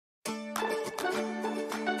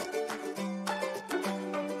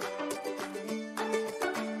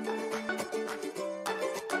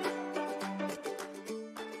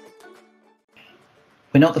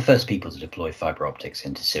We're not the first people to deploy fiber optics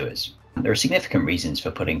into sewers. There are significant reasons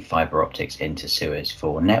for putting fiber optics into sewers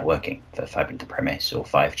for networking, for fiber to the premise or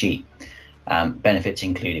 5G. Benefits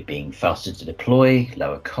include it being faster to deploy,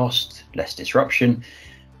 lower cost, less disruption,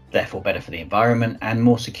 therefore better for the environment and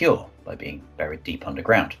more secure by being buried deep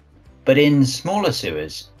underground. But in smaller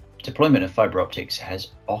sewers, deployment of fiber optics has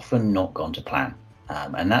often not gone to plan.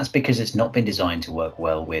 And that's because it's not been designed to work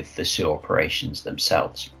well with the sewer operations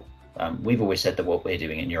themselves. We've always said that what we're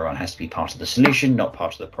doing at Neuron has to be part of the solution, not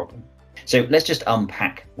part of the problem. So let's just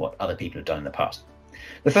unpack what other people have done in the past.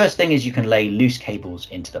 The first thing is you can lay loose cables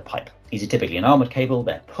into the pipe. These are typically an armored cable.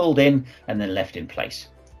 They're pulled in and then left in place.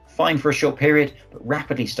 Fine for a short period, but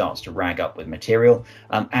rapidly starts to rag up with material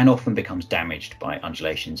and often becomes damaged by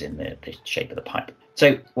undulations in the shape of the pipe.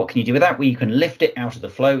 So what can you do with that? Well, you can lift it out of the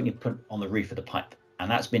flow and you put it on the roof of the pipe. And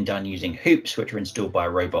that's been done using hoops, which are installed by a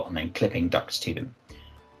robot and then clipping ducts to them.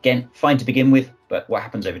 Again, fine to begin with, but what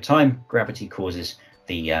happens over time, gravity causes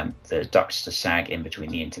the ducts to sag in between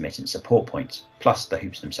the intermittent support points, plus the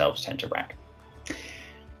hoops themselves tend to rag.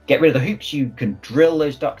 Get rid of the hoops, you can drill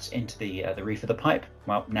those ducts into the roof of the pipe.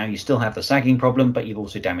 Well, now you still have the sagging problem, but you've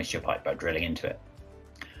also damaged your pipe by drilling into it.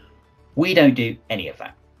 We don't do any of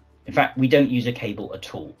that. In fact, we don't use a cable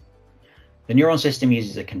at all. The Neuron system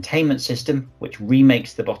uses a containment system, which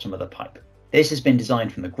remakes the bottom of the pipe. This has been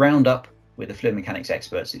designed from the ground up with the fluid mechanics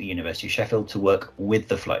experts at the University of Sheffield to work with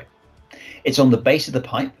the flow. It's on the base of the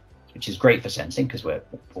pipe, which is great for sensing because we're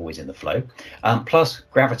always in the flow. Plus,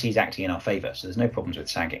 gravity is acting in our favour, so there's no problems with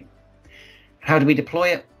sagging. How do we deploy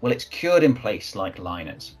it? Well, it's cured in place like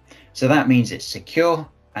liners. So that means it's secure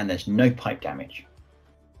and there's no pipe damage.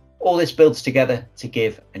 All this builds together to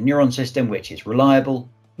give a Neuron system which is reliable,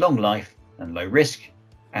 long life and low risk,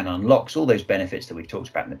 and unlocks all those benefits that we've talked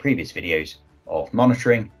about in the previous videos of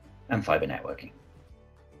monitoring and fiber networking.